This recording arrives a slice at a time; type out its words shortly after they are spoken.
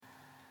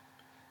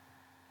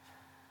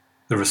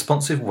The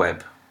Responsive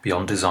Web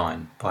Beyond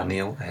Design by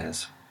Neil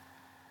Ayres.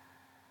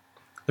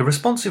 The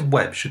responsive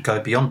web should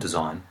go beyond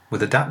design,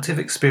 with adaptive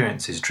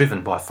experiences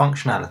driven by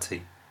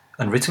functionality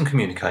and written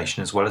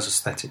communication as well as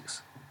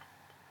aesthetics.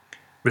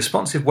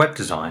 Responsive web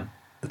design,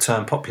 the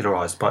term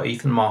popularised by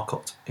Ethan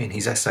Marcotte in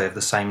his essay of the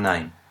same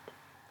name,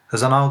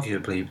 has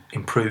unarguably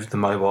improved the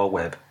mobile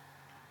web.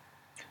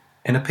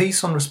 In a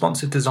piece on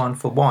responsive design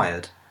for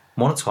Wired,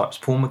 Monotype's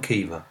Paul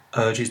McKeever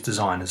urges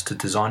designers to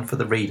design for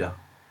the reader,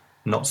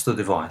 not the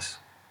device.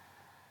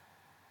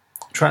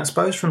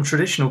 Transposed from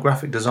traditional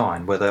graphic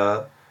design, where they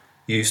are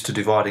used to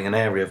dividing an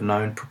area of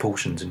known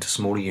proportions into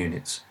smaller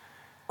units,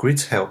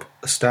 grids help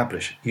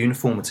establish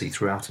uniformity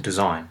throughout a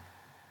design.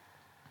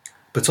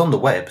 But on the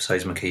web,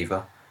 says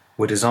McKeever,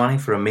 we're designing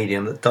for a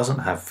medium that doesn't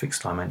have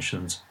fixed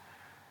dimensions.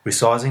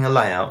 Resizing a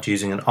layout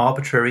using an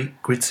arbitrary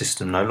grid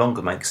system no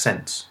longer makes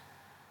sense.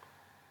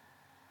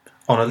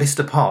 On A List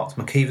Apart,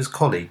 McKeever's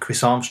colleague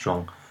Chris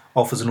Armstrong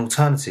offers an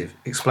alternative,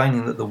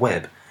 explaining that the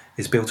web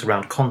is built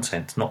around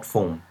content, not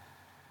form.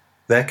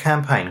 Their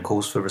campaign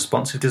calls for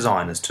responsive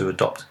designers to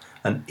adopt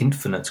an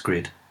infinite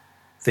grid,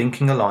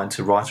 thinking aligned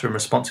to writer and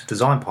responsive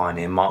design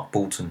pioneer Mark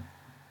Boulton.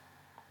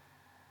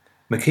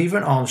 McKeever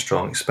and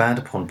Armstrong expand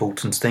upon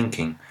Boulton's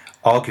thinking,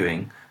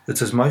 arguing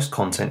that as most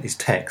content is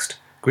text,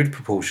 grid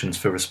proportions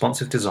for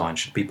responsive design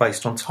should be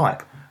based on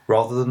type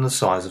rather than the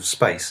size of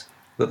space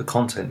that the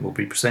content will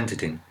be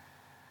presented in.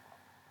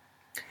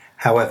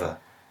 However,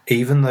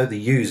 even though the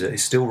user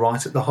is still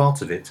right at the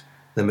heart of it,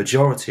 the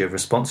majority of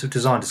responsive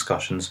design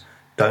discussions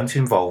don't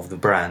involve the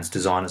brands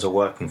designers are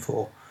working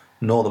for,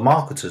 nor the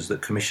marketers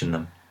that commission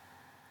them.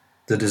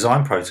 The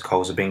design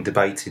protocols are being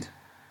debated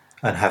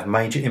and have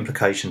major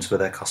implications for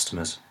their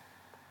customers.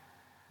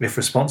 If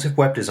responsive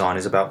web design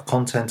is about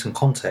content and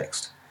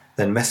context,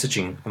 then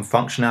messaging and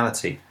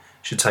functionality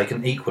should take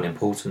an equal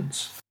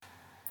importance.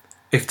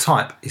 If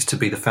type is to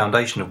be the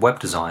foundation of web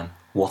design,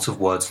 what of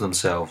words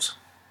themselves?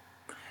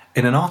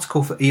 In an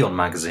article for Aeon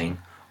magazine,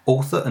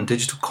 author and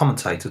digital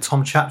commentator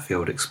Tom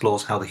Chatfield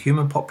explores how the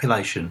human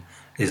population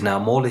is now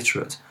more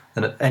literate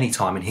than at any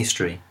time in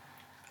history,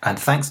 and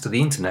thanks to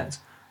the internet,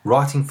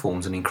 writing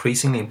forms an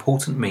increasingly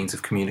important means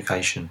of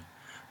communication,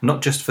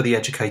 not just for the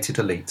educated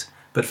elite,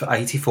 but for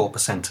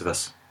 84% of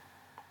us.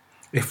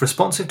 If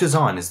responsive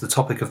design is the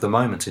topic of the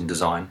moment in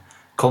design,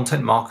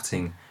 content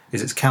marketing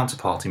is its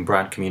counterpart in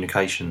brand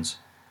communications.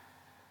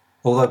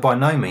 Although by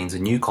no means a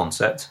new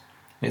concept,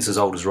 it's as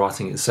old as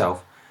writing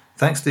itself,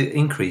 thanks to the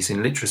increase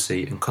in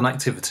literacy and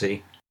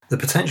connectivity, the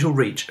potential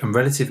reach and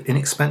relative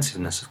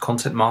inexpensiveness of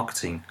content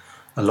marketing,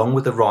 along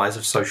with the rise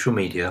of social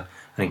media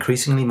and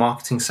increasingly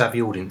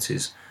marketing-savvy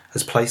audiences,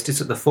 has placed it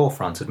at the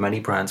forefront of many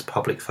brands'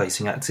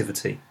 public-facing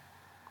activity.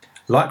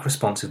 Like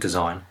responsive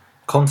design,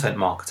 content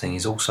marketing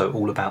is also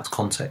all about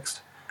context,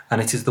 and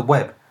it is the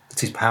web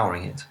that is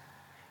powering it.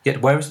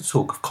 Yet where is the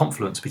talk of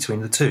confluence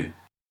between the two?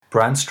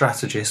 Brand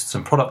strategists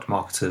and product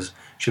marketers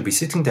should be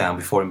sitting down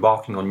before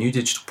embarking on new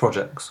digital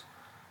projects,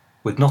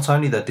 with not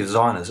only their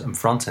designers and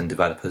front-end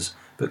developers,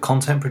 but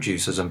content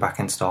producers and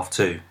back-end staff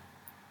too.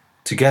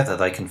 Together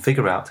they can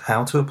figure out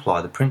how to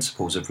apply the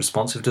principles of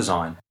responsive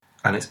design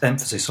and its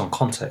emphasis on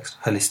context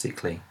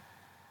holistically.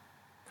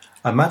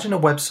 Imagine a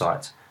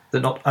website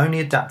that not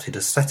only adapted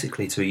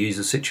aesthetically to a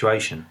user's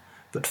situation,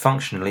 but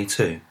functionally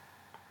too.